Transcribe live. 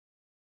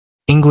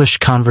English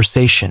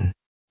conversation.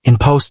 In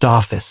post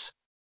office.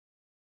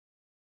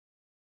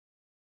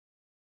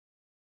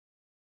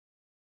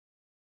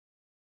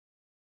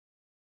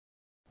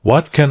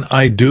 What can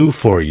I do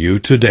for you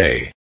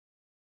today?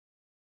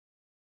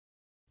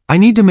 I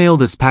need to mail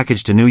this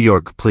package to New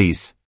York,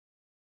 please.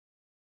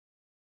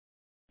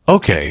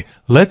 Okay,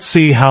 let's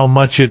see how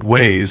much it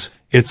weighs.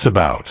 It's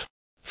about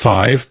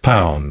 5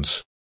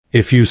 pounds.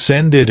 If you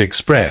send it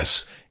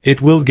express,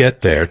 it will get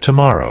there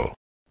tomorrow.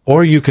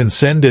 Or you can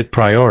send it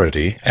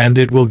priority and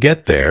it will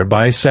get there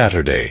by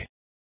Saturday.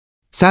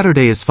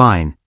 Saturday is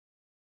fine.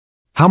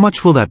 How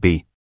much will that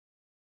be?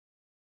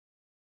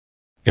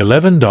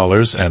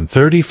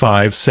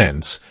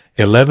 $11.35.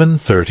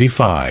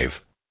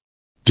 $11.35.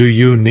 Do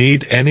you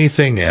need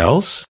anything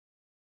else?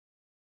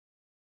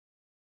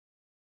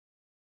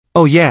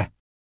 Oh yeah.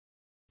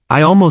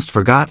 I almost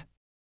forgot.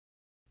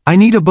 I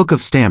need a book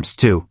of stamps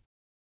too.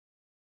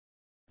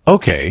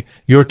 Okay,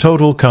 your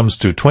total comes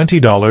to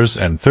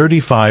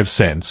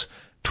 $20.35.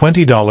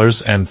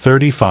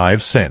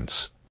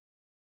 $20.35.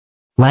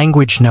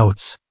 Language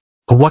notes.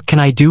 What can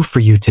I do for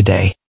you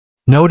today?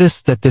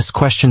 Notice that this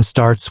question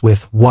starts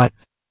with what,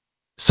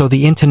 so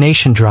the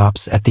intonation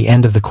drops at the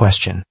end of the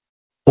question.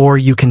 Or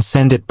you can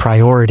send it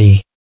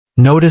priority.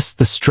 Notice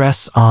the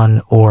stress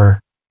on or,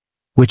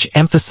 which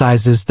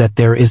emphasizes that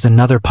there is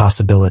another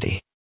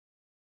possibility.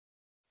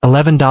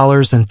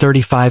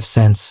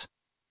 $11.35.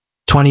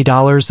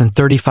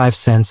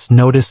 $20.35.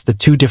 Notice the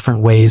two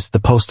different ways the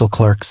postal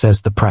clerk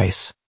says the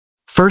price.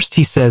 First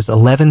he says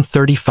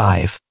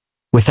 $11.35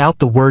 without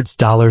the words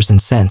dollars and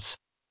cents.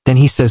 Then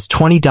he says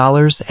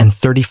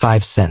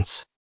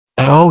 $20.35.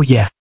 Oh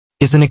yeah,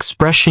 is an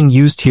expression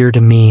used here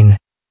to mean,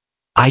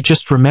 I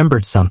just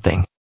remembered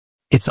something.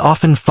 It's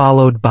often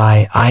followed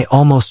by, I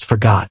almost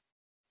forgot.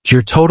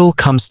 Your total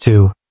comes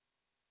to,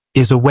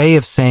 is a way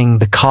of saying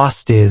the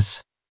cost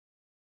is.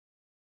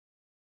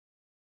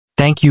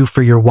 Thank you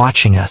for your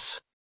watching us.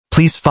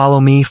 Please follow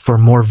me for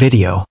more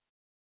video.